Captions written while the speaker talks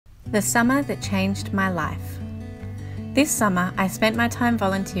The summer that changed my life. This summer, I spent my time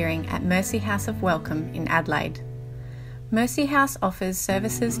volunteering at Mercy House of Welcome in Adelaide. Mercy House offers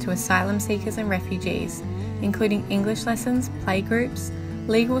services to asylum seekers and refugees, including English lessons, playgroups,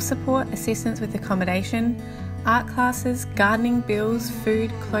 legal support, assistance with accommodation, art classes, gardening, bills, food,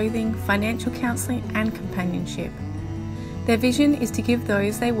 clothing, financial counselling and companionship. Their vision is to give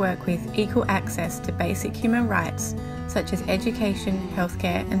those they work with equal access to basic human rights such as education,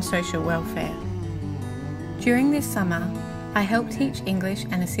 healthcare and social welfare. During this summer, I helped teach English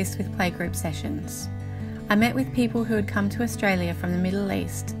and assist with playgroup sessions. I met with people who had come to Australia from the Middle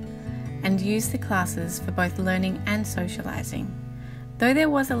East and used the classes for both learning and socialising. Though there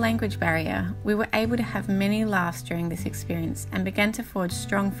was a language barrier, we were able to have many laughs during this experience and began to forge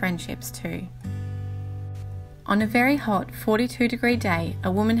strong friendships too. On a very hot 42-degree day,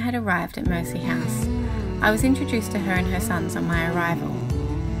 a woman had arrived at Mercy House. I was introduced to her and her sons on my arrival.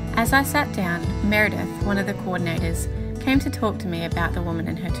 As I sat down, Meredith, one of the coordinators, came to talk to me about the woman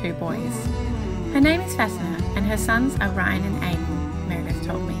and her two boys. Her name is Fatima and her sons are Ryan and Aiden, Meredith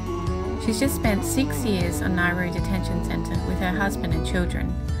told me. She's just spent 6 years on Nauru Detention Centre with her husband and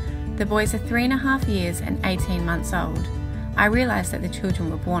children. The boys are 3.5 years and 18 months old. I realised that the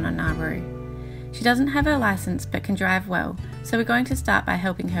children were born on Nauru. She doesn't have her licence but can drive well, so we're going to start by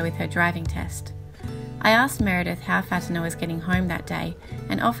helping her with her driving test. I asked Meredith how Fatima was getting home that day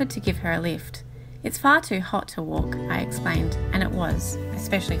and offered to give her a lift. It's far too hot to walk, I explained, and it was,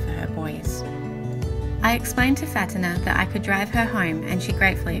 especially for her boys. I explained to Fatima that I could drive her home and she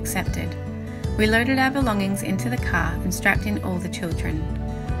gratefully accepted. We loaded our belongings into the car and strapped in all the children.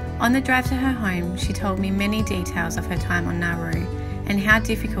 On the drive to her home, she told me many details of her time on Nauru and how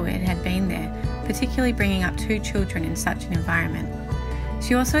difficult it had been there, particularly bringing up 2 children in such an environment.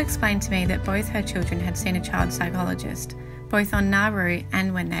 She also explained to me that both her children had seen a child psychologist, both on Nauru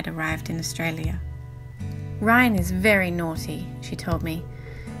and when they'd arrived in Australia. Ryan is very naughty, she told me.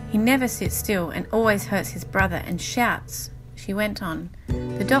 He never sits still and always hurts his brother and shouts. She went on,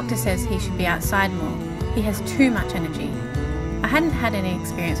 the doctor says he should be outside more. He has too much energy. I hadn't had any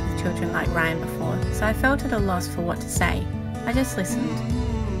experience with children like Ryan before, so I felt at a loss for what to say. I just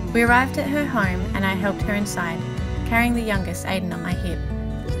listened. We arrived at her home and I helped her inside, carrying the youngest, Aiden, on my hip.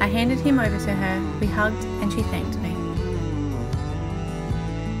 I handed him over to her, we hugged and she thanked me.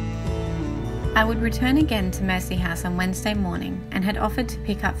 I would return again to Mercy House on Wednesday morning and had offered to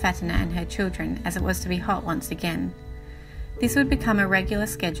pick up Fatima and her children as it was to be hot once again. This would become a regular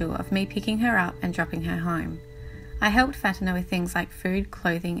schedule of me picking her up and dropping her home. I helped Fatima with things like food,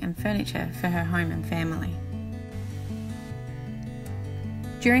 clothing and furniture for her home and family.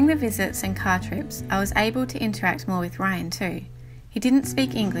 During the visits and car trips, I was able to interact more with Ryan too. He didn't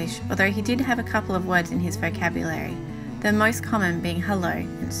speak English, although he did have a couple of words in his vocabulary, the most common being hello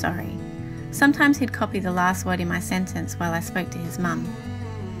and sorry. Sometimes he'd copy the last word in my sentence while I spoke to his mum.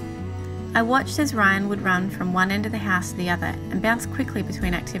 I watched as Ryan would run from one end of the house to the other and bounce quickly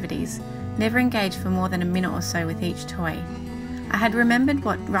between activities, never engaged for more than a minute or so with each toy. I had remembered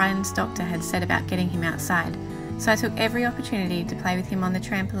what Ryan's doctor had said about getting him outside, so I took every opportunity to play with him on the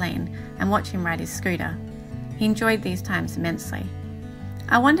trampoline and watch him ride his scooter. He enjoyed these times immensely.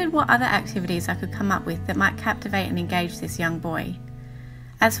 I wondered what other activities I could come up with that might captivate and engage this young boy.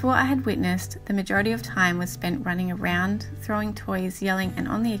 As for what I had witnessed, the majority of time was spent running around, throwing toys, yelling and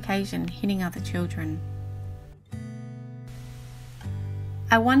on the occasion hitting other children.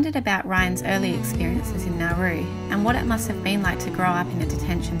 I wondered about Ryan's early experiences in Nauru and what it must have been like to grow up in a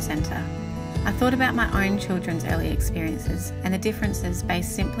detention centre. I thought about my own children's early experiences and the differences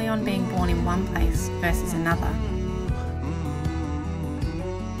based simply on being born in one place versus another.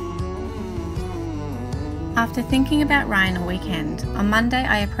 After thinking about Ryan a weekend, on Monday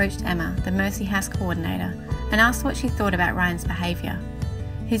I approached Emma, the Mercy House coordinator, and asked what she thought about Ryan's behaviour.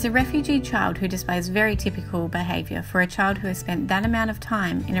 He's a refugee child who displays very typical behaviour for a child who has spent that amount of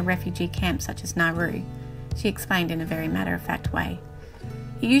time in a refugee camp such as Nauru, she explained in a very matter-of-fact way.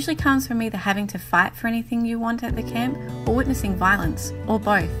 It usually comes from either having to fight for anything you want at the camp or witnessing violence, or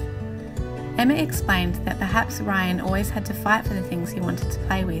both. Emma explained that perhaps Ryan always had to fight for the things he wanted to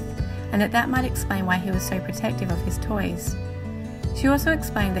play with, and that might explain why he was so protective of his toys. She also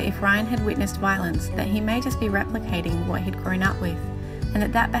explained that if Ryan had witnessed violence, that he may just be replicating what he'd grown up with, and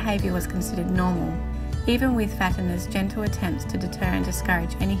that behaviour was considered normal, even with Fatima's gentle attempts to deter and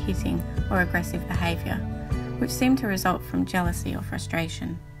discourage any hitting or aggressive behaviour, which seemed to result from jealousy or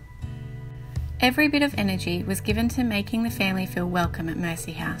frustration. Every bit of energy was given to making the family feel welcome at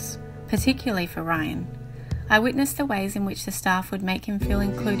Mercy House, particularly for Ryan. I witnessed the ways in which the staff would make him feel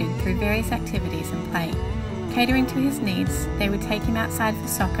included through various activities and play. Catering to his needs, they would take him outside for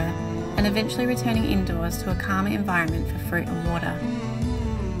soccer and eventually returning indoors to a calmer environment for fruit and water.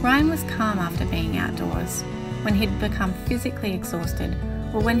 Ryan was calm after being outdoors, when he'd become physically exhausted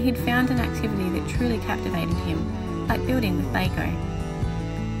or when he'd found an activity that truly captivated him, like building with Lego.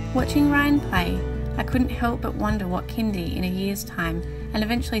 Watching Ryan play, I couldn't help but wonder what kindy in a year's time and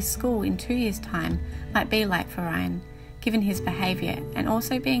eventually school in 2 years' time might be like for Ryan, given his behaviour and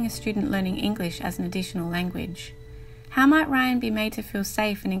also being a student learning English as an additional language. How might Ryan be made to feel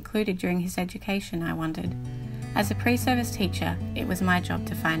safe and included during his education, I wondered. As a pre-service teacher, it was my job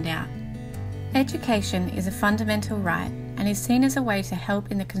to find out. Education is a fundamental right and is seen as a way to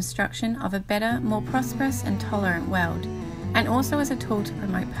help in the construction of a better, more prosperous and tolerant world, and also as a tool to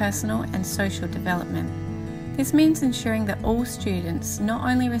promote personal and social development. This means ensuring that all students not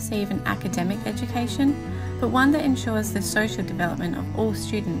only receive an academic education, but one that ensures the social development of all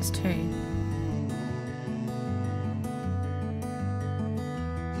students too.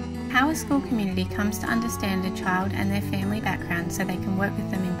 How a school community comes to understand a child and their family background so they can work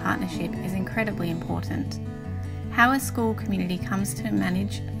with them in partnership is incredibly important. How a school community comes to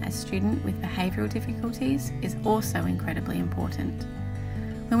manage a student with behavioural difficulties is also incredibly important.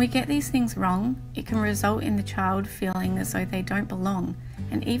 When we get these things wrong, it can result in the child feeling as though they don't belong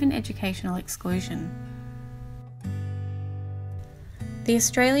and even educational exclusion. The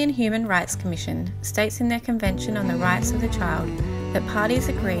Australian Human Rights Commission states in their Convention on the Rights of the Child that parties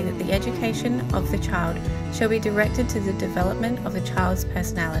agree that the education of the child shall be directed to the development of the child's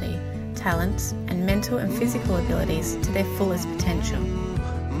personality, talents, and mental and physical abilities to their fullest potential.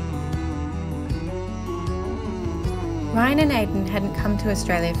 Ryan and Aidan hadn't come to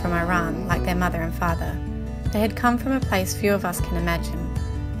Australia from Iran like their mother and father. They had come from a place few of us can imagine,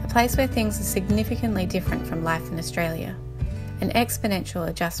 a place where things are significantly different from life in Australia. An exponential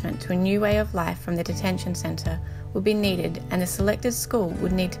adjustment to a new way of life from the detention centre would be needed, and the selected school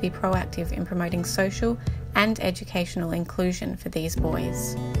would need to be proactive in promoting social and educational inclusion for these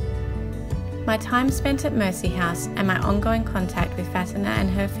boys. My time spent at Mercy House and my ongoing contact with Fatima and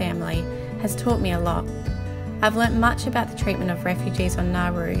her family has taught me a lot. I've learnt much about the treatment of refugees on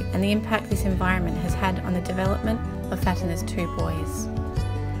Nauru and the impact this environment has had on the development of Fatima's 2 boys.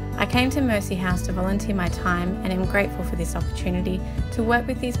 I came to Mercy House to volunteer my time and am grateful for this opportunity to work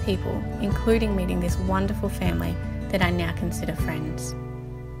with these people, including meeting this wonderful family that I now consider friends.